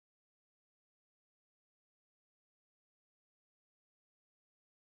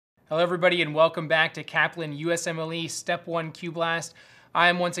Hello everybody and welcome back to Kaplan USMLE Step 1 Qblast. I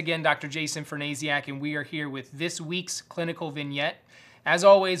am once again Dr. Jason Fernasiak and we are here with this week's clinical vignette. As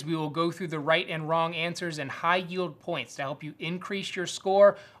always, we will go through the right and wrong answers and high yield points to help you increase your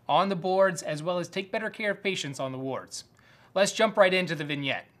score on the boards as well as take better care of patients on the wards. Let's jump right into the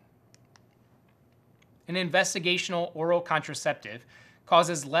vignette. An investigational oral contraceptive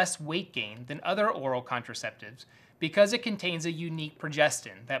causes less weight gain than other oral contraceptives because it contains a unique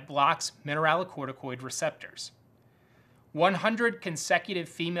progestin that blocks mineralocorticoid receptors. 100 consecutive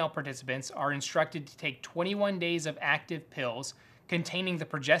female participants are instructed to take 21 days of active pills containing the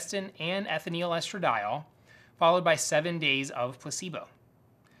progestin and ethinyl estradiol, followed by 7 days of placebo.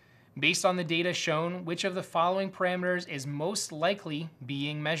 Based on the data shown, which of the following parameters is most likely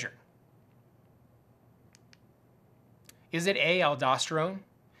being measured? Is it A, aldosterone,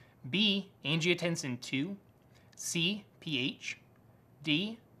 B, angiotensin II, C, pH,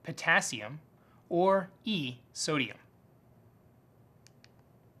 D, potassium, or E, sodium?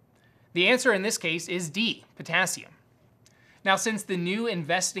 The answer in this case is D, potassium. Now, since the new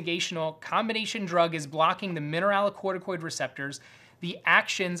investigational combination drug is blocking the mineralocorticoid receptors, the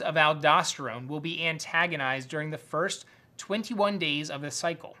actions of aldosterone will be antagonized during the first 21 days of the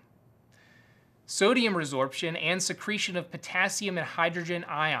cycle. Sodium resorption and secretion of potassium and hydrogen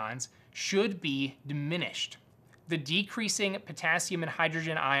ions should be diminished. The decreasing potassium and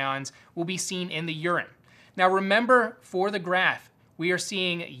hydrogen ions will be seen in the urine. Now remember, for the graph, we are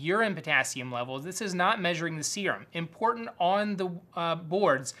seeing urine potassium levels. This is not measuring the serum. Important on the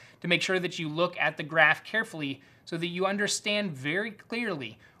boards to make sure that you look at the graph carefully so that you understand very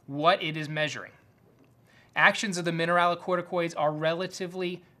clearly what it is measuring. Actions of the mineralocorticoids are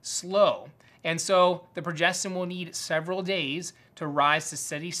relatively slow, and so the progestin will need several days to rise to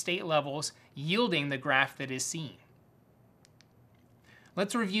steady state levels, yielding the graph that is seen.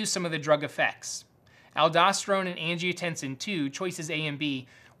 Let's review some of the drug effects. Aldosterone and angiotensin II, choices A and B,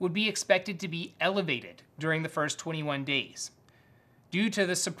 would be expected to be elevated during the first 21 days due to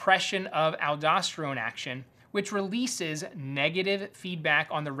the suppression of aldosterone action, which releases negative feedback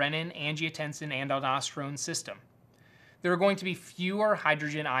on the renin, angiotensin, and aldosterone system. There are going to be fewer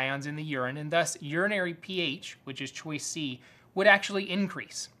hydrogen ions in the urine, and thus urinary pH, which is choice C, would actually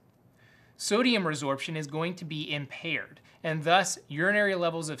increase. Sodium resorption is going to be impaired, and thus urinary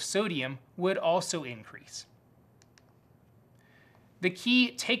levels of sodium would also increase. The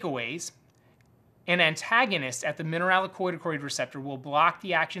key takeaways: an antagonist at the mineralocorticoid receptor will block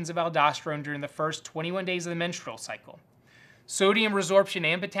the actions of aldosterone during the first 21 days of the menstrual cycle. Sodium resorption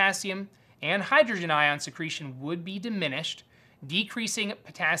and potassium and hydrogen ion secretion would be diminished, decreasing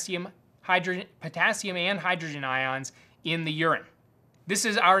potassium and hydrogen ions in the urine. This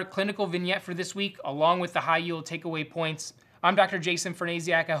is our clinical vignette for this week, along with the high yield takeaway points. I'm Dr. Jason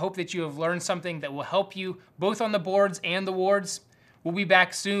Fernasiak. I hope that you have learned something that will help you both on the boards and the wards. We'll be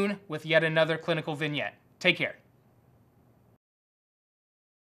back soon with yet another clinical vignette. Take care.